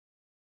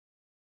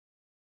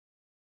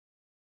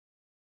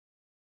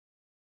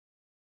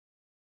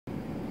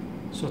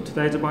So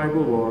today's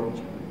Bible word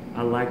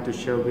I'd like to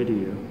share with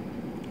you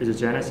is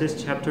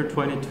Genesis chapter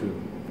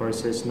 22,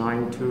 verses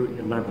 9 to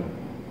 11.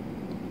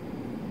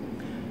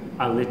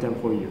 I'll read them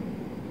for you.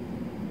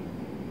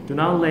 Do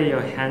not lay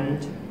your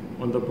hand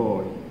on the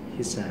boy,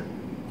 he said.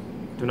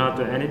 Do not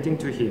do anything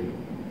to him.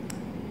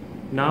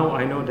 Now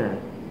I know that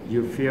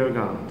you fear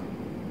God,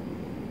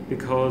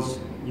 because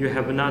you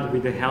have not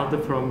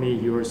withheld from me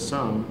your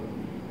son,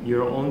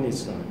 your only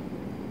son.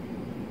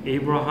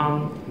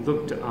 Abraham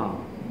looked up,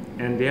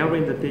 and there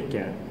in the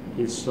thicket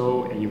he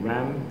saw a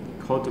ram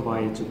caught by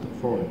its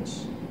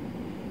horns.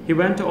 He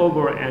went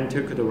over and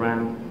took the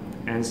ram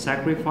and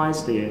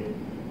sacrificed it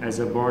as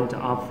a burnt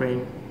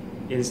offering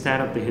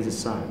instead of his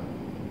son.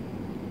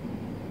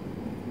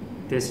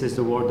 This is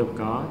the word of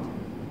God.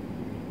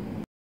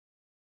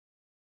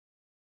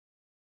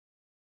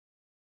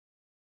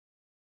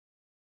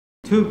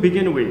 To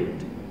begin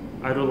with,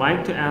 I would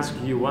like to ask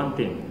you one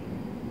thing.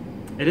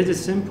 It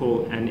is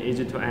simple and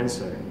easy to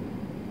answer.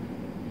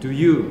 Do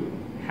you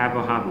have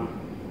a hobby?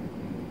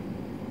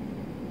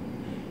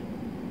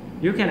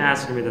 You can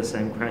ask me the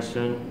same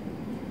question.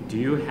 Do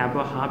you have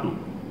a hobby?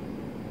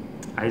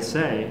 I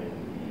say,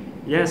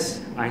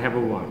 yes, I have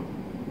one.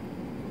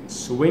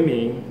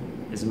 Swimming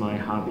is my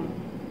hobby.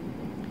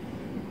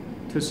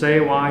 To say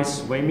why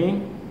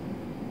swimming,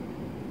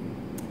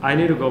 I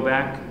need to go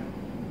back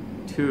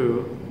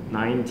to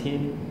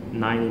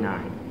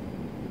 1999.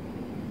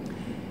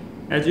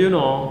 As you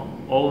know,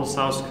 all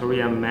South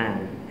Korean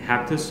men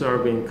have to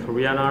serve in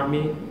Korean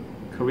Army,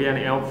 Korean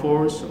Air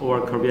Force, or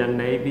Korean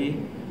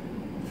Navy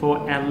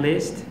for at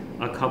least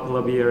a couple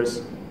of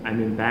years.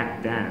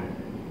 Back then.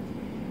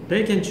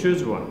 They can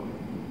choose one.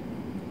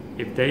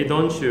 If they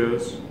don't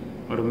choose,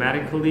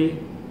 automatically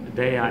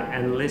they are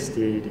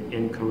enlisted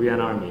in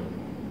Korean Army.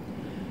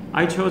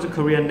 I chose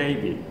Korean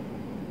Navy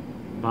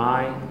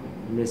by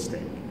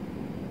mistake.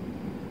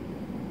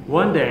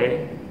 One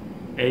day,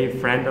 a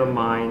friend of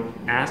mine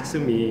asked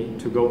me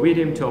to go with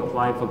him to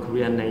apply for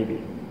Korean Navy.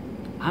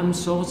 I'm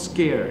so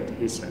scared,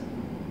 he said.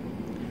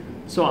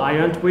 So I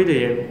went with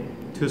him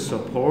to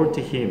support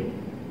him.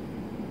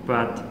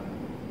 But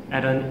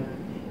at an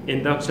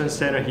induction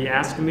center, he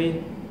asked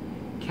me,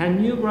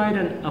 can you write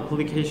an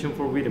application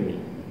for with me?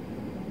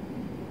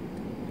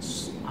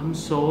 I'm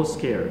so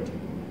scared,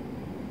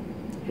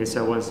 he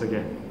said once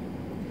again.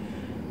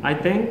 I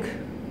think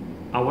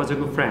I was a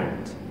good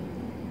friend.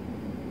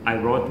 I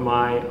wrote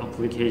my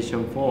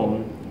application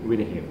form with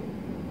him.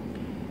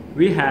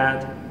 We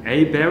had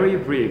a very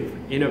brief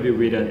interview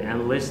with an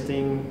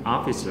enlisting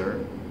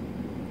officer,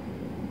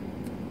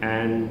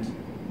 and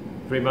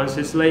 3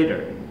 months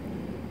later,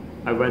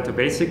 I went to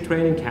basic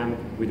training camp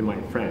with my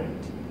friend.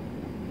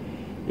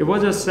 It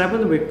was a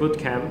 7-week boot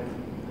camp.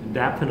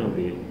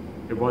 Definitely,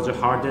 it was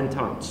hard and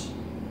tough.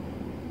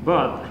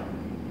 But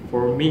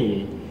for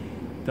me,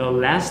 the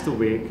last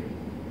week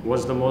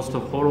was the most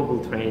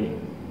horrible training.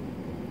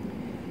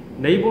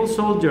 Naval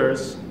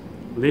soldiers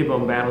live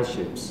on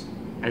battleships,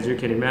 as you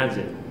can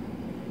imagine.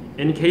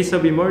 In case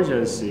of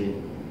emergency,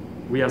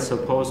 we are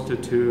supposed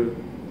to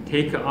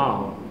take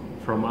off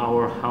from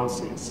our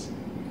houses.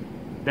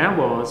 That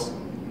was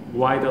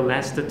why the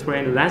last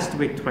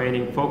week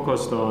training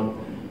focused on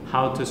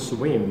how to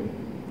swim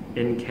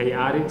in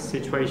chaotic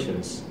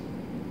situations.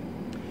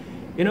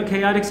 In a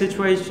chaotic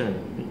situation,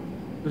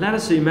 let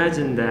us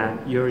imagine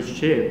that your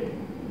ship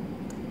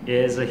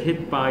is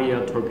hit by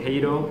a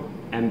torpedo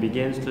and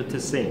begins to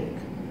sink.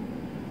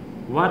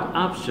 What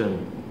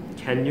option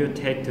can you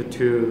take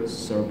to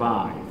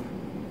survive?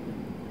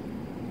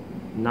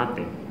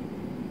 Nothing,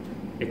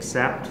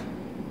 except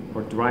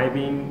for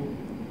diving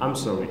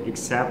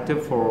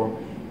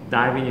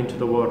into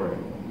the water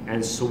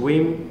and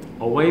swim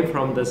away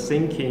from the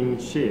sinking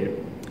ship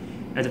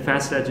as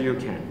fast as you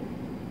can.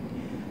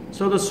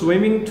 So the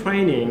swimming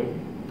training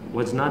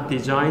was not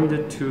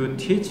designed to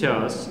teach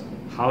us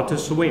how to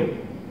swim.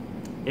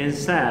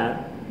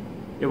 Instead,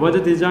 it was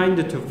designed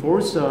to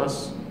force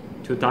us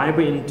to dive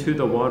into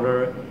the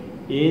water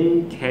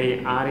in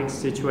chaotic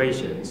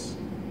situations.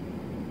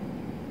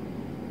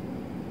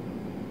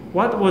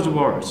 What was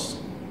worse?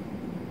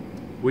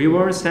 We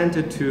were sent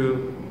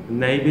to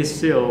Navy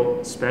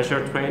SEAL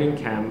special training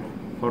camp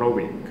for a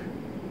week.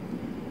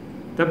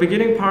 The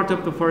beginning part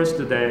of the first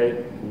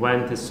day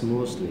went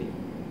smoothly.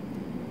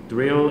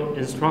 Drill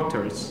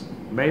instructors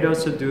made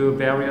us do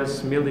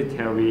various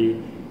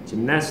military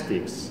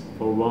gymnastics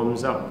for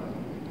warms up.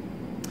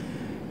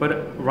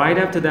 But right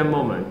after that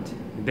moment,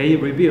 they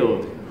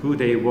revealed who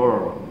they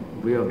were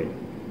really.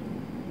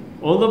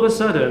 All of a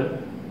sudden,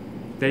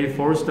 they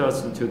forced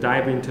us to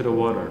dive into the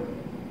water.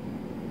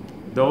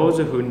 Those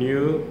who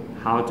knew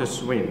how to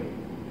swim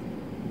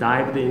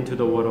dived into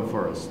the water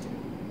first.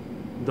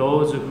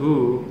 Those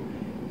who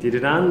did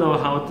not know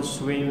how to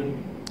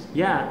swim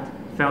yet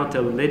felt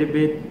a little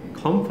bit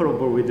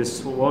comfortable with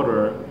this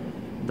water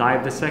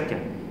dived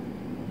second.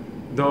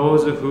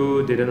 Those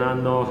who did not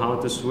know how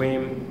to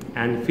swim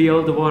and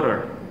feel the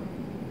water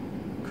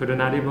could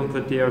not even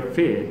put their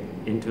feet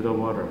into the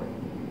water.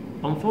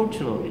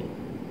 Unfortunately,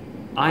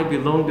 I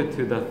belonged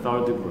to the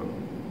third group.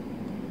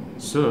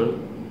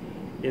 Soon,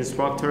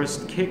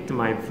 instructors kicked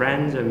my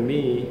friends and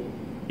me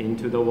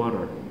into the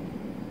water.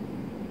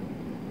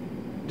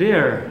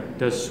 There,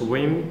 the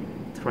swim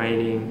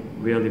training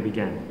really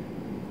began.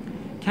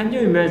 Can you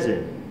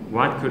imagine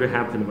what could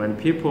happen when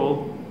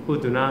people who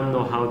do not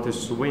know how to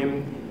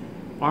swim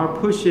are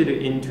pushed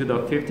into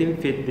the 15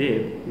 feet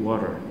deep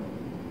water?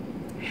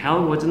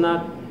 Hell was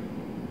not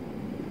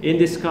in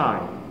the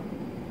sky,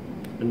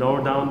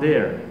 nor down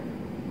there.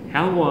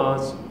 Hell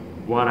was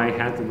what I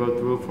had to go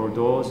through for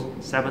those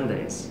 7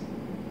 days.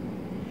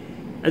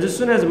 As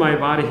soon as my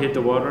body hit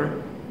the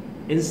water,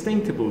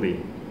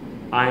 instinctively,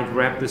 I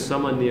grabbed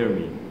someone near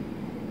me.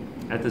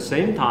 At the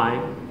same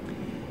time,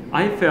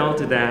 I felt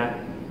that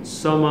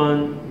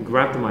someone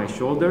grabbed my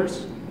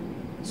shoulders,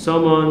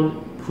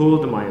 someone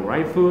pulled my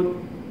right foot,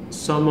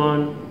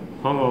 someone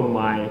hung on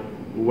my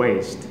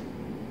waist.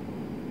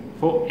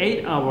 For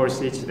 8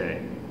 hours each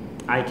day,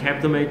 I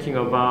kept making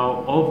a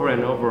vow over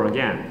and over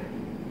again.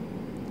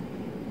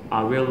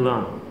 I will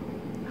learn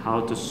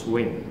how to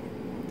swim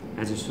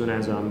as soon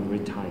as I'm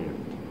retired.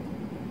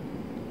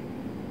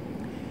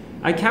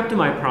 I kept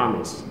my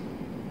promise.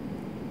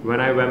 When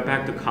I went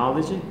back to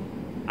college,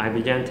 I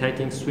began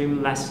taking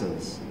swim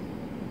lessons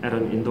at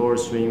an indoor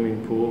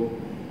swimming pool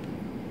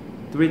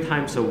 3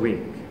 times a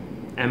week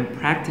and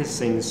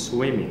practicing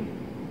swimming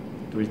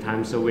 3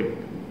 times a week.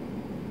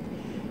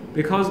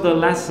 Because the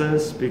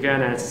lessons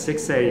began at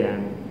 6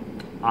 a.m.,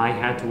 I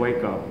had to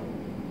wake up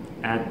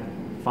at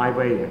 5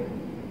 a.m.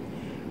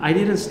 I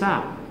didn't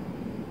stop.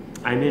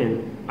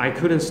 I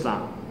couldn't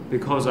stop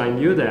because I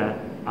knew that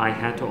I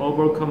had to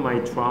overcome my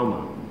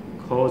trauma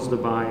caused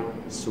by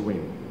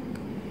swim.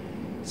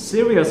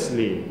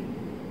 Seriously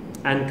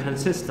and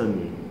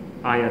consistently,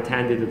 I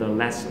attended the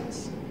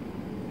lessons.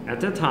 At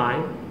the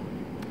time,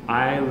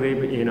 I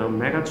lived in a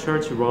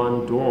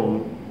megachurch-run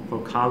dorm for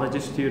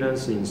college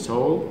students in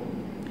Seoul.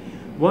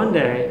 One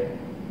day,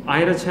 I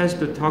had a chance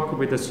to talk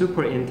with the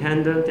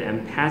superintendent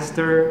and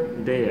pastor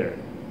there.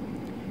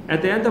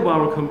 At the end of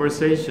our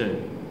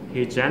conversation,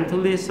 he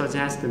gently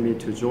suggested me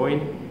to join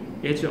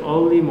each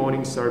early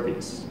morning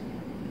service.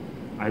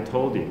 I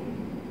told him,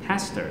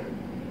 "Pastor,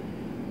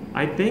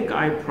 I think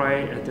I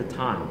prayed at the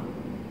time."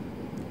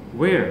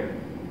 "Where?"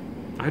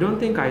 "I don't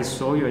think I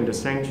saw you in the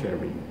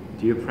sanctuary.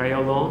 Do you pray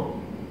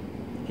alone?"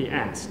 he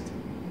asked.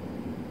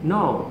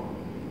 "No,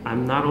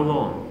 I'm not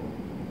alone.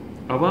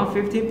 About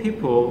 15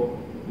 people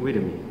with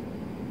me,"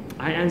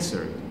 I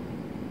answered.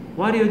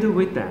 "What do you do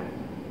with them?"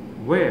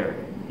 "Where?"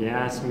 he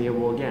asked me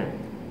again.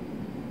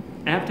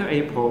 After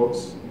a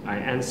pause, I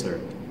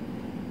answered,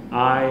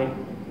 "I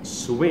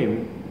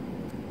swim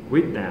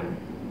with them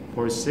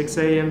for 6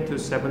 a.m. to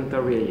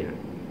 7:30 a.m.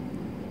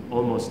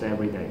 almost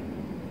every day."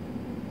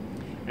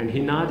 And he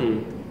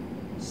nodded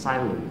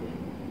silently.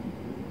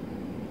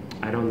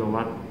 I don't know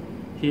what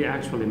he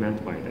actually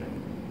meant by that.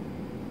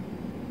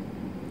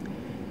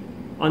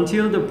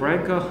 Until the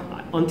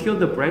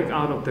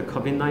breakout of the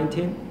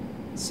COVID-19,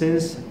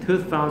 since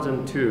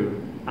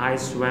 2002, I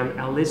swam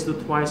at least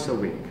twice a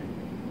week.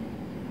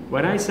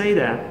 When I say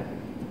that,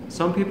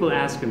 some people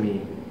ask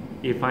me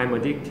if I'm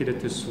addicted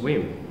to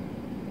swim.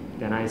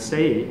 Then I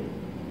say,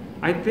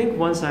 I think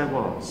once I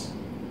was,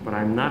 but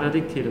I'm not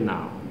addicted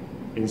now.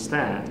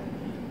 Instead,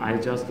 I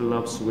just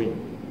love swim.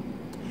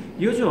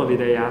 Usually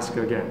they ask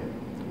again,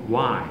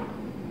 why?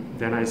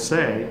 Then I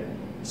say,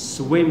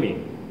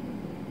 swimming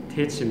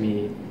teaches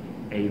me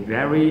a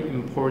very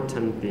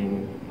important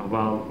thing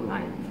about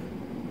life.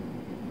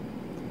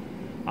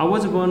 I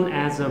was born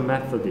as a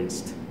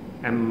Methodist,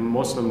 and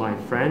most of my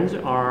friends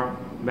are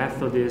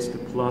Methodist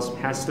plus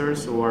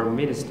pastors or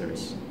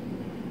ministers.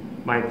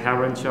 My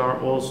parents are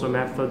also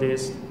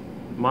Methodist.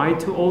 My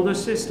 2 older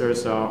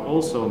sisters are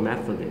also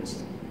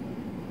Methodist.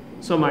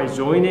 So my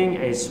joining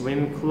a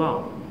swim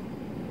club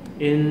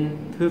in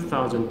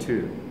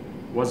 2002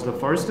 was the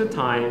first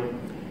time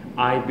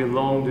I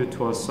belonged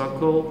to a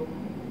circle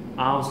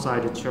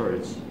outside the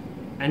church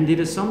and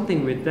did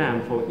something with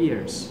them for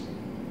years.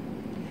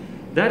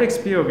 That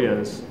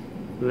experience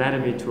led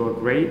me to a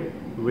great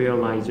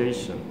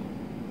realization.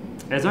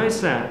 As I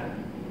said,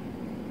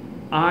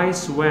 I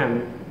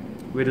swam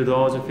with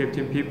those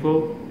 15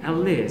 people at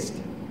least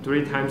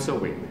 3 times a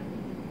week.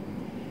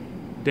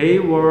 They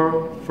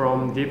were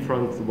from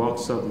different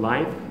walks of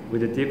life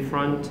with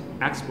different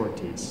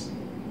expertise,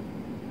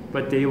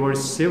 but they were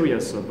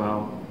serious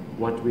about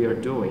what we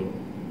are doing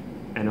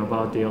and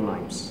about their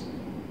lives.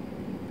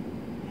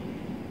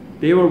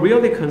 They were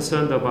really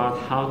concerned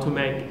about how to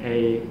make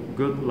a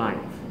good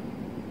life.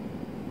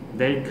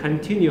 They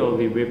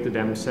continually whipped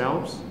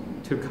themselves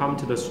to come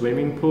to the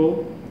swimming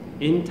pool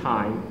in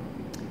time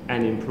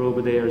and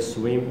improve their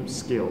swim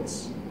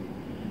skills.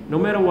 No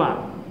matter what,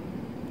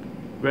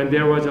 when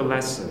there was a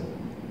lesson,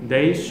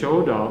 they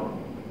showed up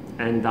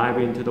and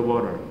dived into the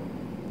water.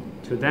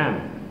 To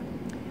them,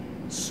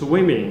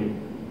 swimming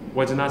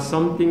was not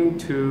something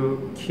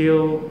to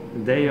kill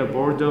their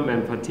boredom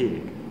and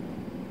fatigue.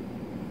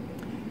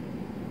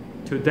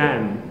 To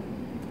them,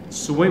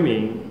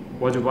 swimming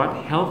was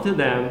what helped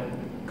them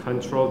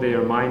control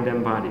their mind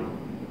and body.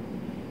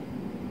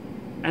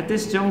 At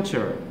this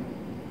juncture,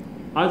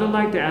 I'd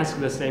like to ask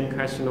the same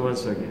question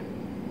once again.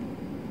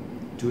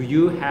 Do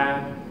you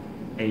have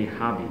a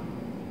hobby?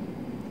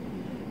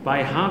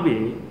 By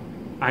hobby,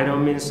 I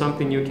don't mean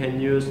something you can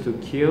use to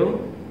kill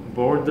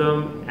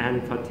boredom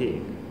and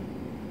fatigue.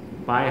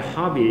 By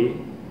hobby,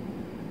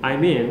 I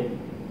mean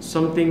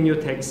something you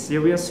take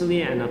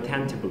seriously and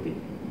attentively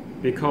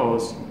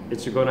because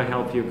it's going to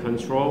help you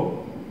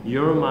control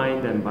your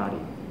mind and body.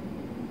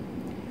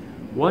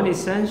 One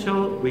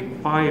essential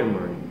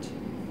requirement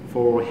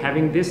for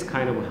having this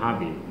kind of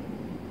hobby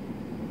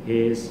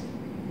is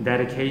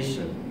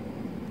dedication,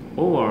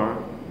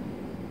 or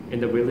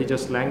in the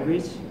religious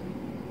language,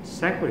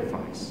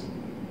 sacrifice.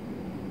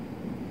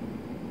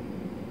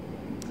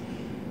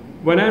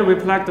 When I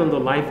reflect on the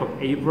life of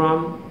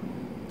Abram,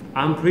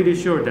 I'm pretty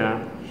sure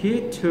that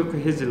he took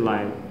his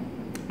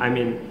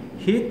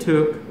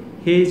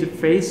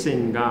faith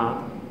in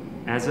God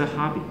as a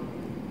hobby.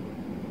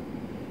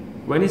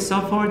 When he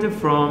suffered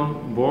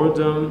from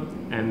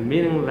boredom and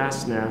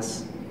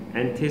meaninglessness,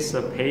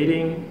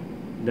 anticipating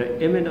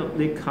the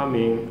imminently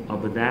coming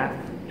of death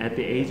at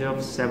the age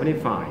of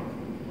 75,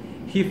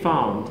 he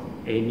found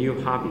a new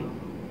hobby.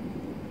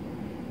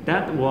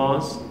 That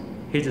was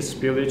his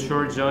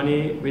spiritual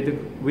journey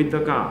with the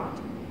God.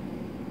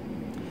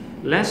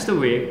 Last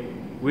week,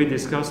 we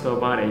discussed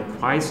about a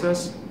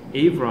crisis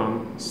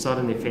Abram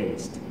suddenly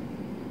faced.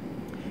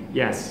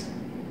 Yes,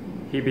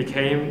 he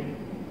became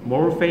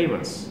more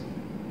famous.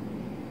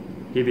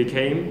 He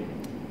became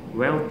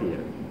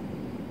wealthier.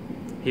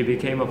 He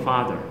became a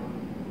father.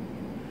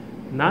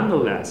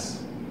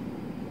 Nonetheless,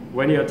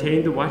 when he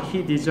attained what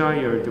he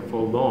desired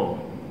for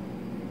long,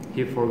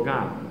 he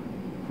forgot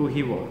who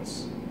he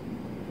was.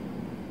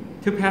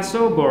 To pass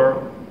over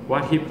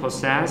what he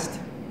possessed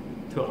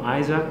to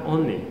Isaac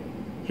only,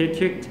 he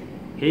kicked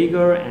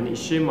Hagar and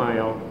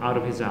Ishmael out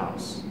of his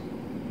house.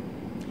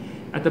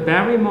 At the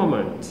very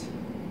moment,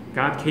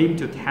 God came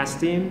to test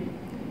him,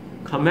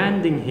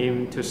 commanding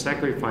him to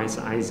sacrifice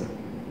Isaac.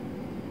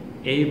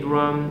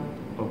 Abram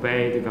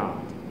obeyed God,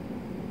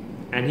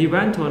 and he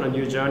went on a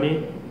new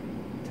journey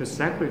to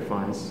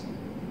sacrifice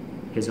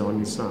his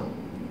only son.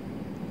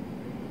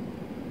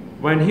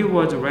 When he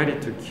was ready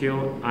to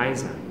kill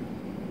Isaac,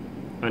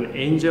 an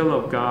angel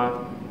of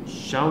God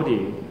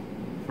shouted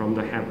from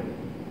the heaven,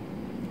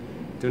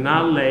 "Do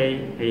not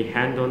lay a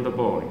hand on the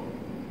boy."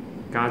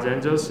 God's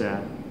angel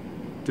said,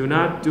 "Do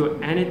not do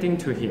anything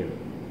to him.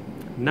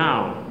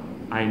 Now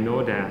I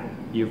know that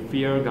you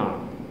fear God,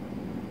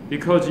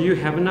 because you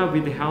have not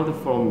withheld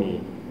from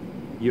me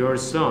your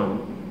son,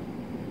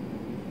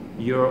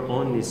 your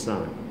only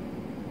son."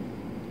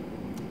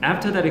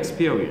 After that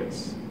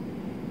experience,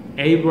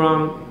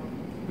 Abram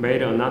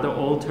made another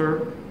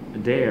altar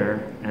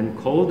there and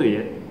called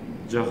it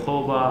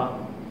Jehovah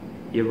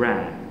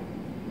Ireh.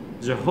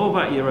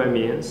 Jehovah Ireh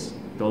means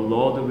the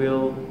Lord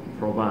will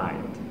provide.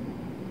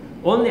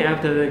 Only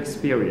after the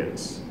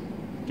experience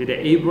did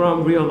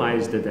Abram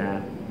realize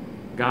that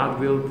God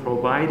will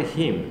provide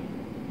him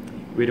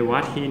with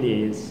what he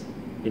needs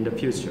in the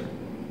future.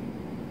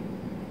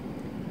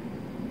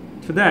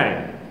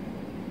 Today,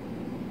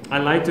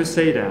 I'd like to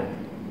say that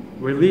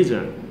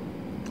religion,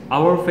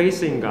 our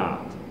faith in God,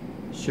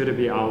 should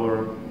be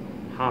our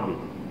hobby.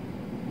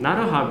 Not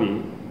a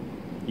hobby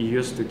you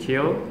use to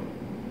kill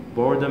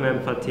boredom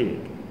and fatigue,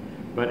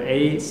 but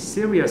a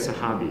serious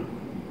hobby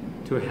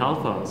to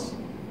help us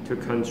to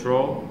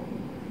control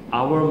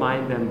our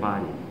mind and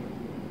body.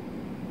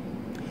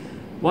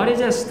 What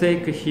is at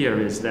stake here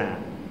is that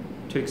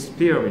to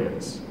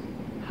experience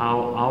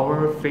how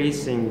our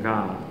faith in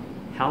God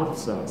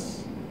helps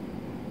us,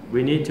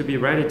 we need to be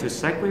ready to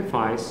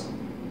sacrifice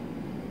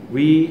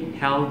we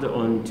held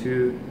on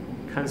to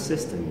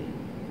consistently.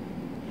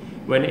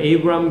 When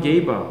Abram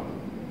gave up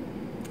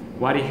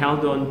what he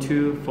held on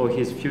to for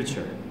his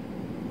future,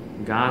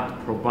 God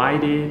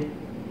provided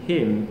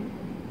him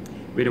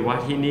with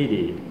what he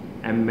needed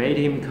and made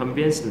him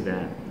convinced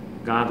that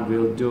God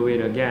will do it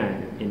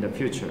again in the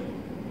future.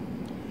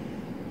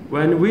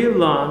 When we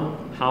learn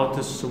how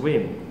to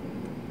swim,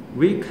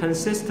 we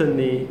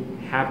consistently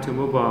have to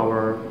move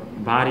our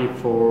body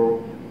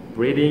for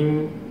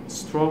breathing,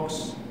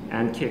 strokes,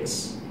 and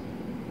kicks.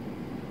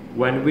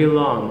 When we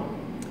learn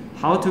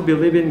how to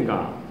believe in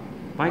God,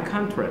 by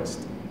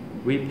contrast,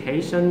 we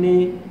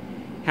patiently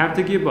have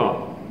to give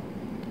up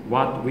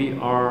what we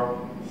are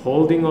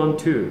holding on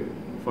to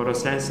for a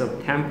sense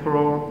of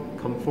temporal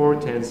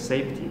comfort and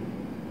safety.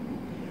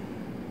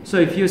 So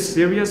if you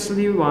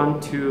seriously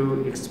want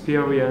to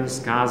experience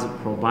God's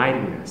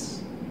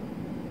providingness,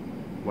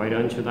 why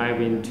don't you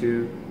dive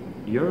into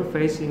your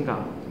faith in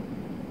God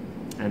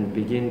and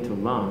begin to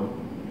learn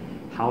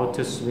how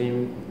to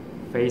swim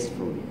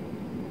faithfully.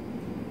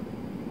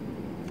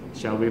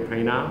 Shall we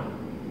pray now?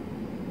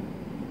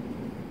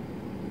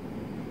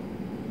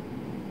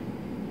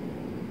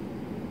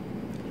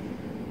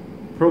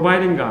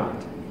 Providing God,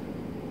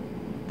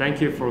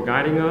 thank you for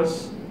guiding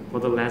us for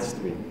the last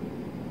week.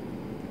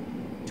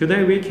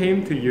 Today we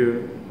came to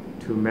you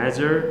to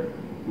measure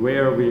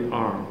where we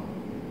are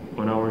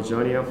on our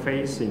journey of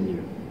faith in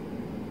you.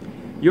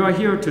 You are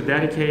here to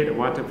dedicate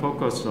what to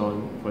focus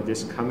on for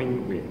this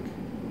coming week,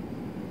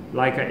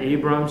 like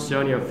Abraham's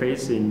journey of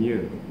faith in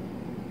you.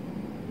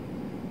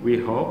 We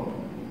hope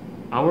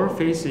our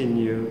faith in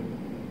you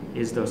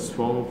is the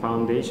strong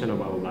foundation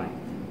of our life.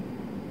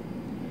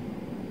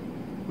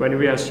 When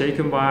we are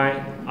shaken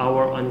by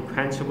our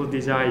unquenchable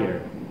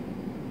desire,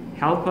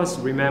 help us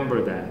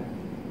remember that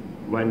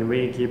when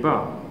we give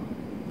up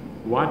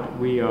what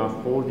we are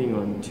holding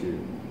on to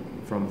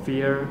from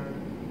fear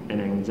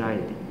and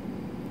anxiety,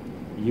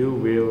 you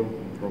will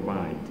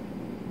provide.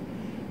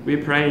 We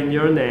pray in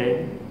your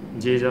name,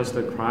 Jesus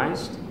the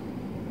Christ.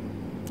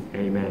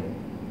 Amen.